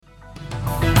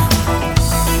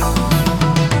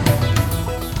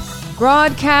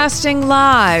Broadcasting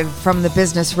live from the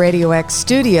Business RadioX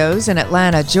studios in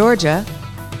Atlanta, Georgia,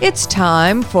 it's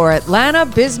time for Atlanta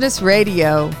Business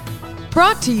Radio.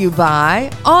 Brought to you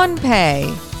by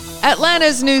OnPay,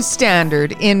 Atlanta's new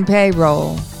standard in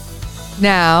payroll.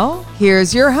 Now,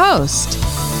 here's your host.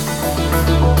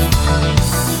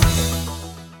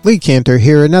 Lee Cantor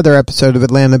here, another episode of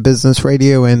Atlanta Business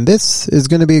Radio, and this is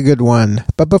going to be a good one.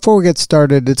 But before we get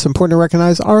started, it's important to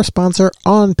recognize our sponsor,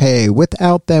 OnPay.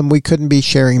 Without them, we couldn't be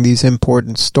sharing these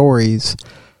important stories.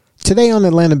 Today on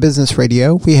Atlanta Business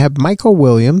Radio, we have Michael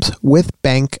Williams with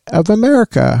Bank of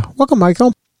America. Welcome,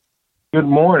 Michael. Good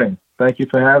morning. Thank you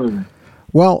for having me.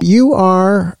 Well, you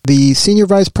are the Senior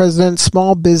Vice President,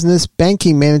 Small Business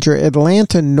Banking Manager,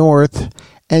 Atlanta North,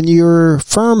 and your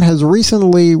firm has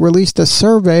recently released a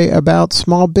survey about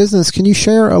small business. Can you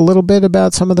share a little bit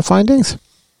about some of the findings?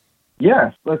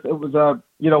 Yes. It was,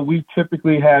 we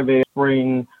typically have a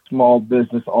spring small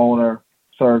business owner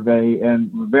survey, and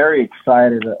we're very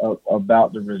excited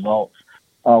about the results.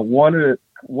 One of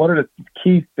the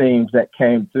key themes that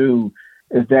came through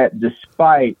is that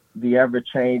despite the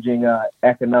ever-changing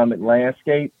economic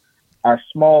landscape, our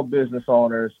small business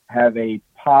owners have a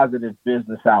positive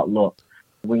business outlook.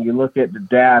 When you look at the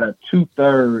data,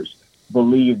 2/3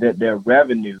 believe that their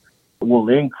revenue will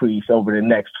increase over the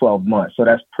next 12 months. So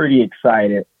that's pretty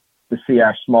exciting to see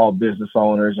our small business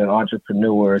owners and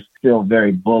entrepreneurs still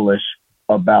very bullish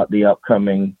about the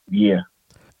upcoming year.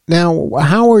 Now,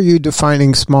 how are you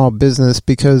defining small business?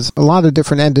 Because a lot of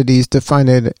different entities define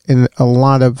it in a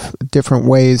lot of different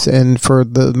ways. And for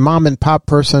the mom and pop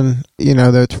person,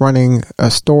 that's running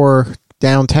a store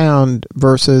downtown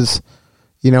versus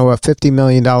a $50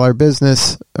 million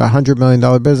business, a $100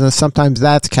 million business, sometimes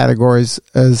that's categorized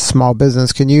as small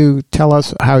business. Can you tell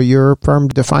us how your firm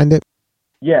defined it?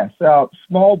 Yes.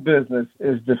 Small business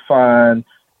is defined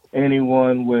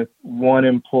anyone with one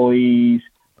employee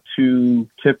to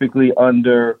typically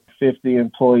under 50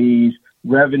 employees,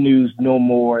 revenues no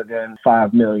more than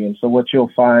 $5 million. So what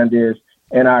you'll find is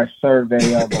in our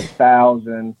survey of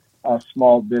 1,000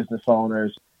 small business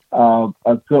owners,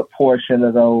 a good portion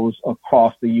of those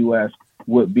across the U.S.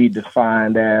 would be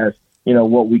defined as,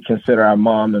 what we consider our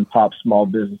mom and pop small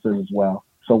businesses as well.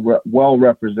 So we're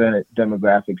well-represented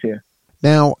demographics here.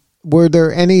 Now, were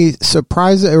there any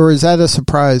surprises, or is that a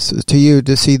surprise to you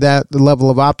to see that level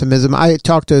of optimism? I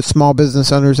talk to small business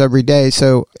owners every day,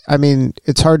 so,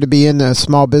 it's hard to be in a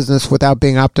small business without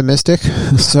being optimistic.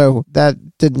 So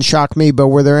that didn't shock me, but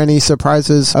were there any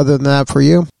surprises other than that for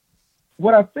you?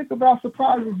 What I think about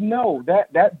surprises, no,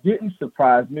 that didn't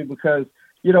surprise me because,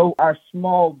 our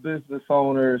small business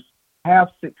owners have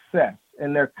success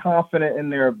and they're confident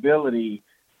in their ability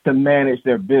to manage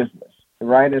their business,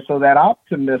 right? And so that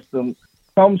optimism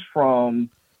comes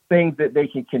from things that they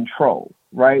can control,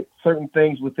 right? Certain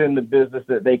things within the business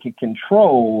that they can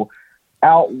control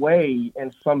outweigh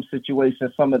in some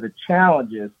situations some of the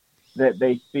challenges that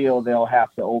they feel they'll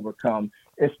have to overcome,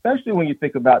 especially when you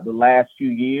think about the last few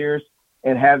years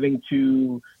and having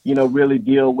to, really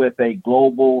deal with a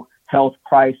global health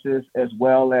crisis as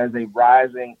well as a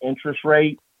rising interest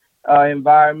rate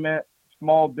environment.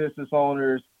 Small business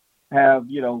owners have,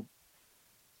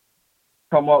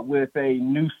 come up with a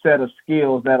new set of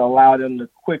skills that allow them to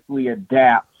quickly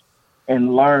adapt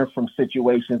and learn from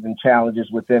situations and challenges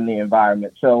within the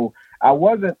environment. So I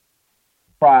wasn't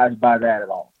surprised by that at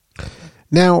all.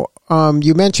 Now,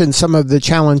 you mentioned some of the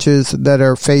challenges that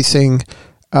are facing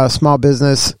small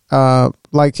business,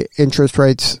 like interest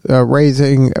rates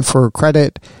raising for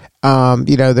credit.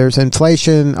 There's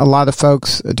inflation. A lot of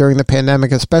folks during the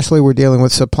pandemic, especially, were dealing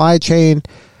with supply chain.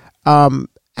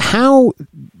 How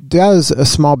does a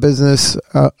small business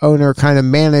owner kind of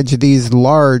manage these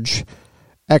large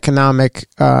economic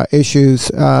issues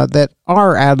that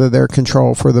are out of their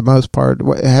control for the most part?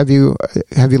 Have you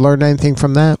learned anything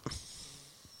from that?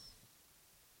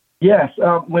 Yes.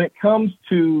 When it comes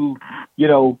to,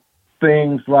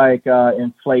 things like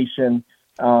inflation,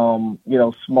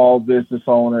 small business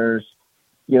owners,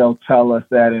 tell us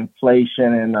that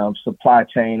inflation and supply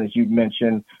chain, as you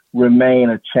mentioned,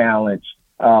 remain a challenge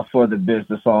for the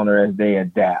business owner as they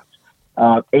adapt.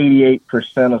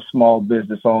 88% of small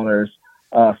business owners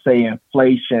say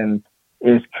inflation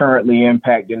is currently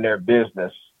impacting their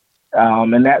business.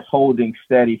 And that's holding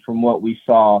steady from what we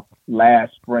saw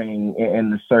last spring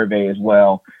in the survey as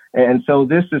well. And so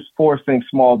this is forcing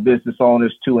small business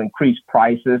owners to increase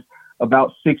prices.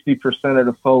 About 60% of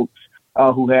the folks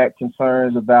who had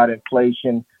concerns about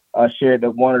inflation shared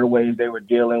that one of the ways they were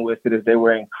dealing with it is they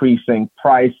were increasing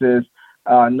prices.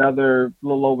 Another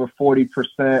little over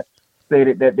 40%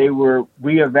 stated that they were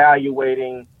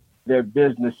reevaluating their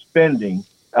business spending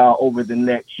over the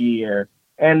next year.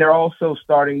 And they're also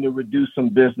starting to reduce some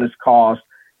business costs,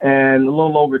 and a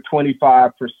little over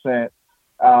 25%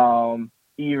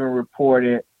 even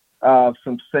reported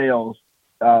some sales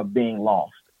being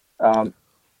lost, as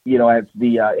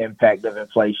the impact of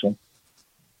inflation.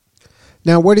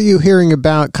 Now, what are you hearing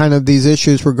about kind of these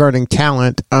issues regarding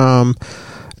talent?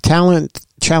 Talent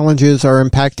challenges are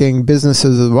impacting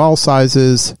businesses of all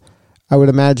sizes. I would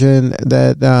imagine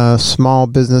that small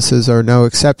businesses are no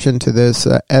exception to this,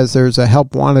 as there's a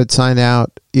help wanted sign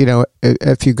out.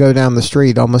 If you go down the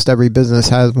street, almost every business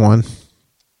has one.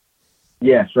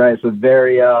 Yes, right. It's a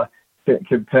very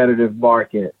competitive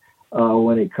market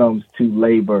when it comes to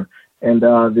labor. And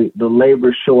the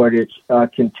labor shortage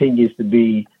continues to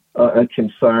be a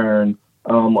concern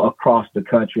across the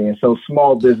country. And so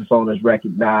small business owners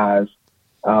recognize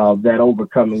that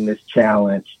overcoming this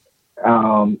challenge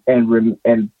and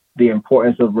the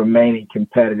importance of remaining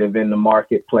competitive in the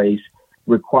marketplace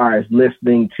requires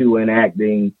listening to and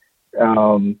acting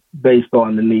based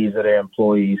on the needs of their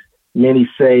employees. Many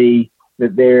say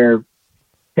that they're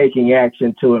taking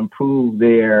action to improve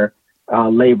their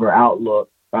labor outlook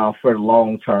for the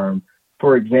long term.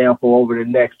 For example, over the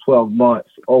next 12 months,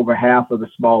 over half of the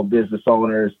small business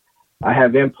owners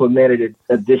have implemented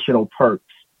additional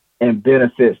perks and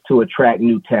benefits to attract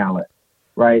new talent,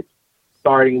 right?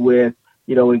 Starting with,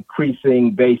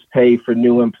 increasing base pay for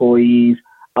new employees,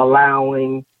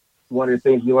 allowing, one of the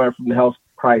things we learned from the health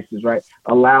crisis, right?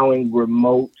 Allowing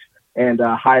remote and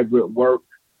hybrid work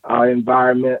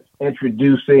environments,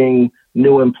 introducing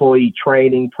new employee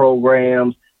training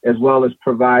programs, as well as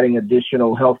providing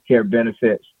additional healthcare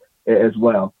benefits as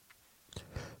well.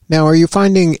 Now, are you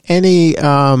finding any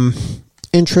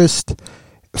interest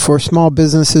for small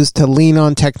businesses to lean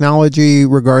on technology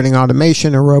regarding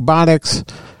automation or robotics?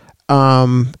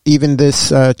 Even this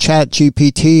chat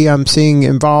GPT I'm seeing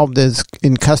involved is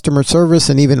in customer service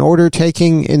and even order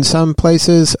taking in some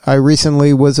places. I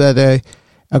recently was at a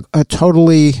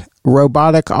totally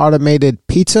robotic automated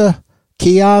pizza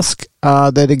kiosk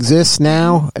that exists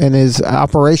now and is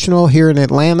operational here in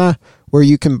Atlanta, where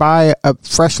you can buy a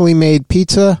freshly made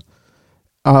pizza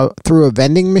through a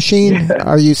vending machine.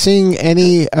 Are you seeing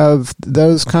any of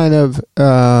those kind of,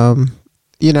 as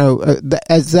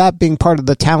that being part of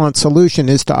the talent solution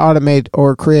is to automate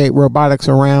or create robotics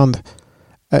around,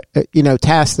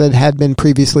 tasks that had been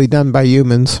previously done by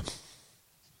humans?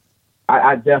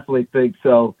 I definitely think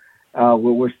so.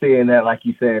 We're seeing that, like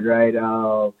you said, right,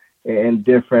 in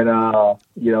different,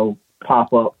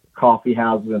 pop-up coffee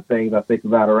houses and things I think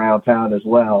about around town as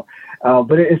well.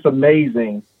 But it's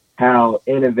amazing how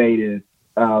innovative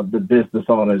the business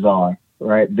owners are,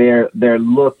 right? They're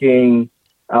looking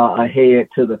ahead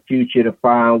to the future to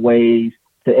find ways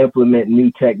to implement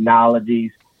new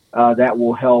technologies that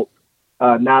will help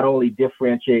not only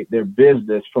differentiate their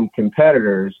business from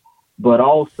competitors, but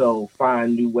also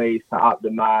find new ways to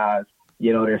optimize,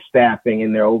 their staffing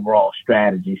and their overall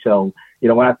strategy. So,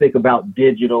 when I think about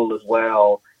digital as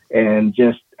well and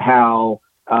just how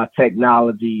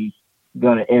technology's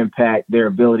going to impact their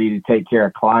ability to take care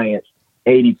of clients,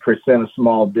 80% of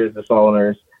small business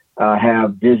owners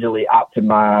have digitally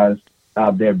optimized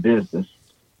their business,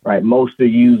 right? Most are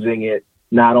using it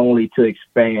not only to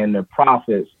expand their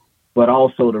profits, but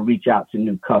also to reach out to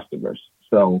new customers.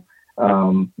 So,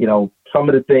 some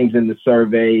of the things in the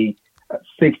survey,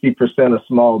 60% of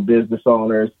small business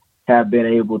owners have been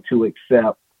able to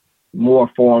accept more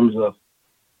forms of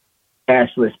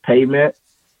cashless payment,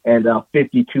 and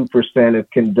 52% have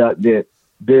conducted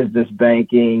business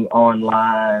banking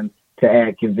online to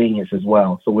add convenience as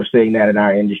well. So we're seeing that in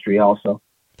our industry also.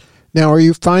 Now, are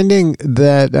you finding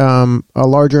that a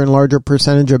larger and larger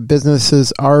percentage of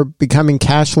businesses are becoming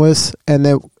cashless, and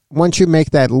that once you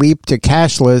make that leap to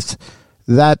cashless,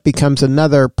 that becomes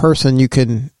another person you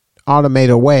can automate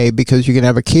away because you can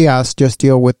have a kiosk just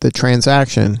deal with the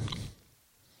transaction?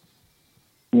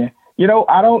 Yeah.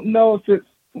 I don't know if it's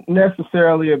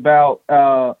necessarily about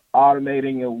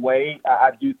automating away.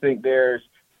 I do think there's,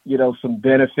 some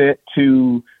benefit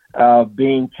to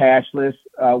being cashless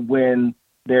when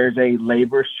there's a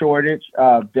labor shortage,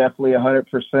 definitely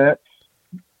 100%.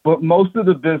 But most of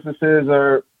the businesses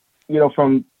are,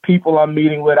 from people I'm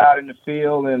meeting with out in the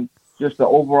field and just the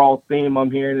overall theme I'm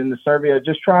hearing in the survey, are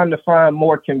just trying to find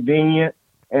more convenient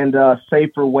and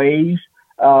safer ways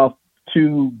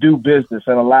to do business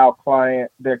and allow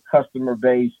their customer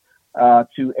base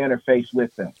to interface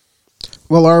with them.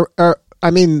 Well,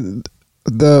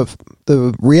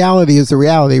 the reality is the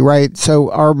reality, right?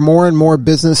 So are more and more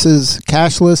businesses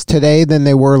cashless today than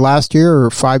they were last year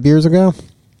or 5 years ago?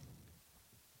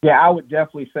 Yeah, I would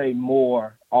definitely say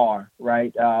more are,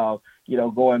 right?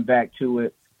 Going back to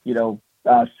it,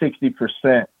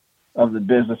 60% of the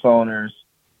business owners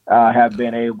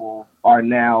are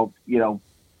now,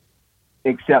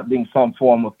 accepting some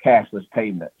form of cashless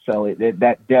payment. So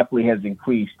that definitely has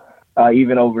increased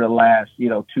even over the last, 2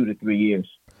 to 3 years.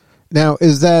 Now,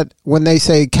 is that when they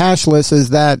say cashless, is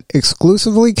that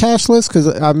exclusively cashless? Because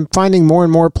I'm finding more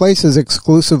and more places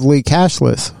exclusively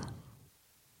cashless.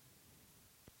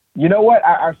 You know what?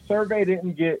 Our survey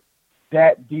didn't get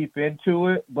that deep into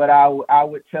it, but I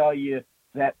would tell you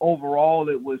that overall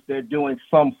they're doing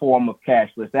some form of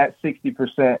cashless. That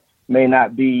 60% may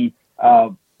not be,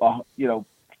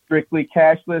 strictly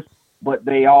cashless, but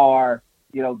they are,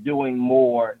 doing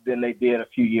more than they did a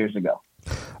few years ago.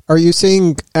 Are you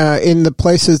seeing in the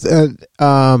places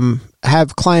that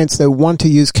have clients that want to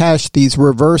use cash, these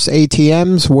reverse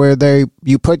ATMs where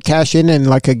you put cash in and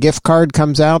like a gift card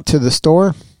comes out to the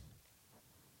store?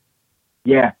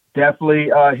 Yeah,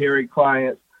 definitely hearing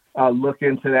clients look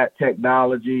into that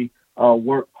technology,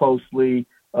 work closely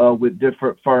with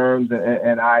different firms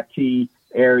and IT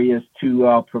areas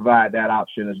to provide that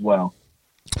option as well.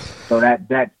 So that's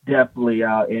definitely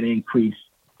an increase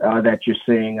that you're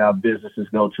seeing businesses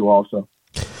go to also.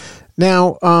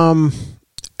 Now,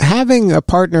 having a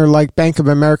partner like Bank of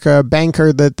America, a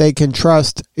banker that they can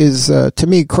trust, is to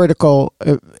me critical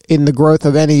in the growth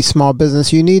of any small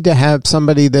business. You need to have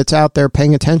somebody that's out there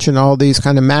paying attention to all these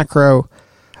kind of macro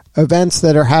events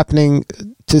that are happening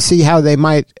to see how they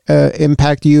might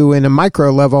impact you in a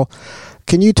micro level.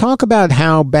 Can you talk about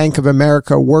how Bank of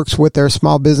America works with their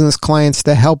small business clients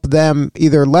to help them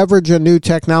either leverage a new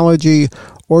technology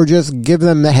or just give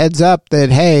them the heads up that,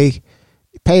 hey,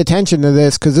 pay attention to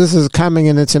this because this is coming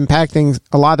and it's impacting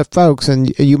a lot of folks and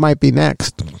you might be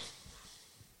next?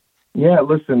 Yeah,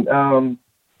 listen,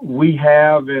 we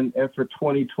have, and for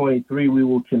 2023, we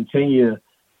will continue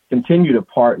to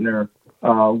partner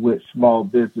with small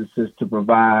businesses to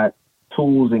provide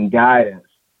tools and guidance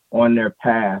on their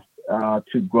path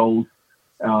to growth,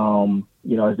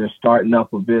 as they're starting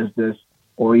up a business,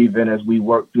 or even as we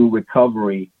work through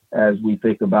recovery, as we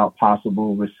think about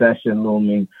possible recession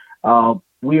looming.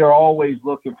 We are always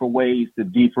looking for ways to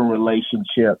deepen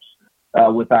relationships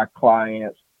with our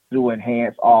clients through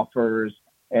enhanced offers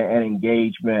and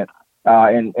engagement.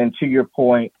 And to your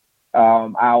point,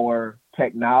 our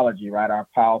technology, right, our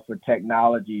powerful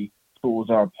technology tools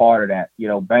are a part of that.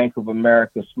 Bank of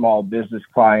America small business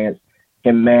clients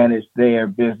can manage their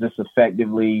business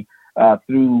effectively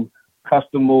through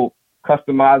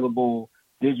customizable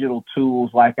digital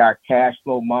tools like our cash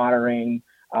flow monitoring,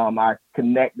 our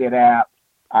connected app,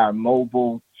 our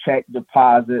mobile check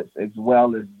deposits, as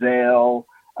well as Zelle.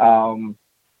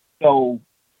 So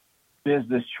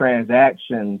business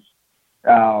transactions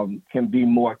can be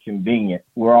more convenient.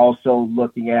 We're also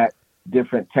looking at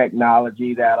different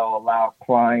technology that'll allow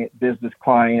business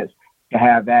clients to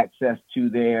have access to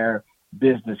their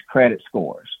business credit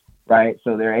scores, right?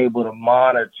 So they're able to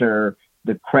monitor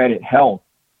the credit health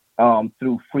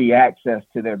through free access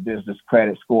to their business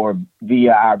credit score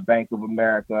via our Bank of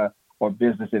America or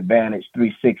Business Advantage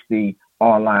 360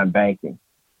 online banking.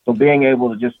 So being able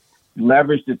to just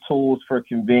leverage the tools for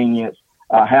convenience,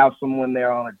 have someone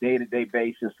there on a day-to-day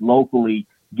basis locally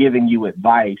giving you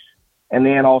advice, and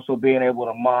then also being able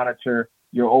to monitor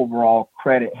your overall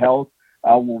credit health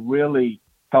will really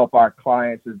help our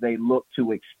clients as they look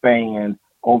to expand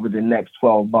over the next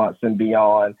 12 months and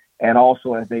beyond, and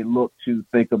also as they look to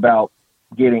think about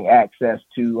getting access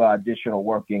to additional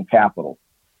working capital.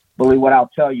 But what I'll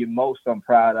tell you most I'm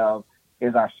proud of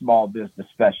is our small business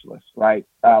specialists, right?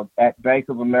 At Bank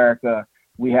of America,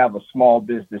 we have a small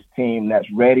business team that's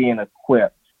ready and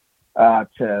equipped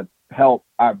to help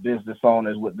our business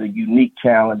owners with the unique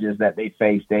challenges that they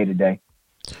face day to day.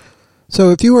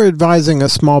 So if you were advising a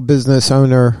small business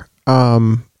owner,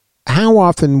 how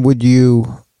often would you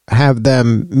have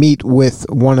them meet with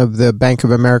one of the Bank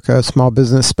of America small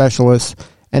business specialists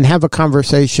and have a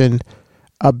conversation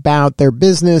about their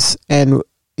business and,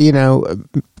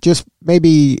 just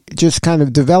kind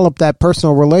of develop that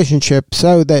personal relationship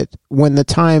so that when the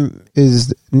time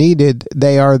is needed,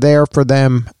 they are there for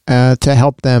them to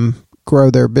help them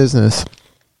grow their business?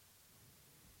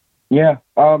 Yeah.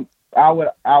 I would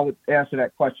answer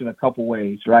that question a couple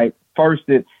ways, right? First,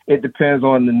 it depends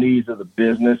on the needs of the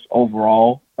business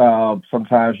overall.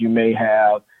 Sometimes you may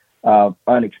have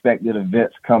unexpected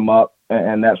events come up,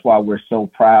 and that's why we're so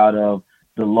proud of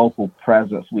the local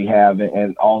presence we have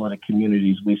in all of the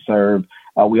communities we serve.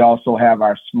 We also have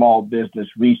our small business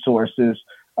resources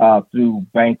through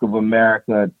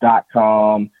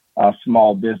bankofamerica.com,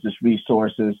 small business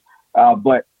resources.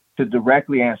 But to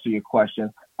directly answer your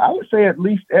question, I would say at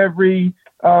least every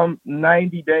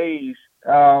 90 days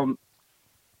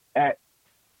at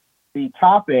the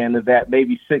top end of that,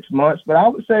 maybe 6 months. But I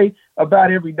would say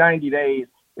about every 90 days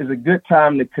is a good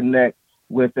time to connect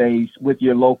with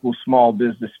your local small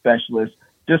business specialist,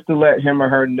 just to let him or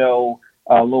her know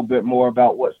a little bit more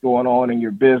about what's going on in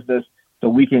your business, so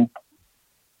we can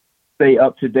stay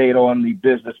up to date on the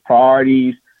business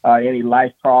priorities, any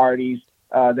life priorities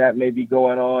that may be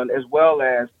going on, as well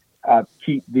as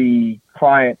keep the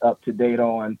client up to date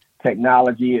on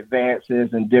technology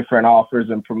advances and different offers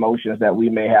and promotions that we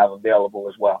may have available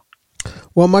as well.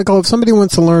 Well, Michael, if somebody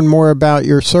wants to learn more about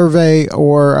your survey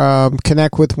or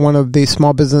connect with one of the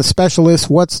small business specialists,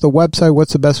 what's the website?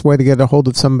 What's the best way to get a hold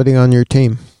of somebody on your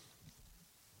team?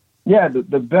 Yeah,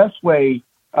 the best way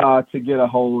to get a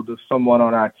hold of someone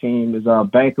on our team is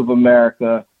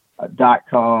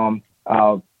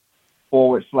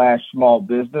bankofamerica.com/small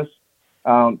business.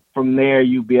 From there,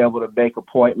 you'll be able to make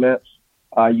appointments.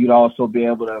 You'd also be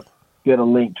able to get a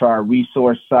link to our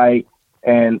resource site.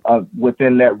 And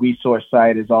within that resource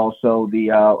site is also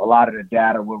a lot of the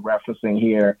data we're referencing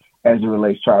here as it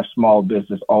relates to our small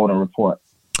business owner report.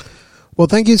 Well,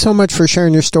 thank you so much for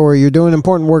sharing your story. You're doing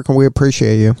important work, and we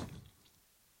appreciate you.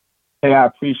 Hey, I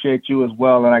appreciate you as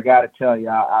well. And I got to tell you,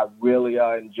 I really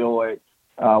enjoyed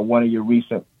one of your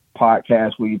recent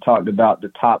podcasts where you talked about the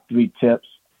top 3 tips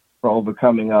for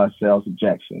overcoming sales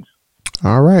objections.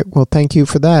 All right. Well, thank you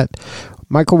for that.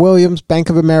 Michael Williams, Bank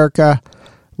of America.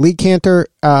 Lee Cantor,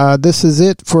 this is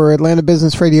it for Atlanta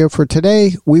Business Radio for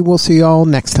today. We will see you all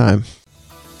next time.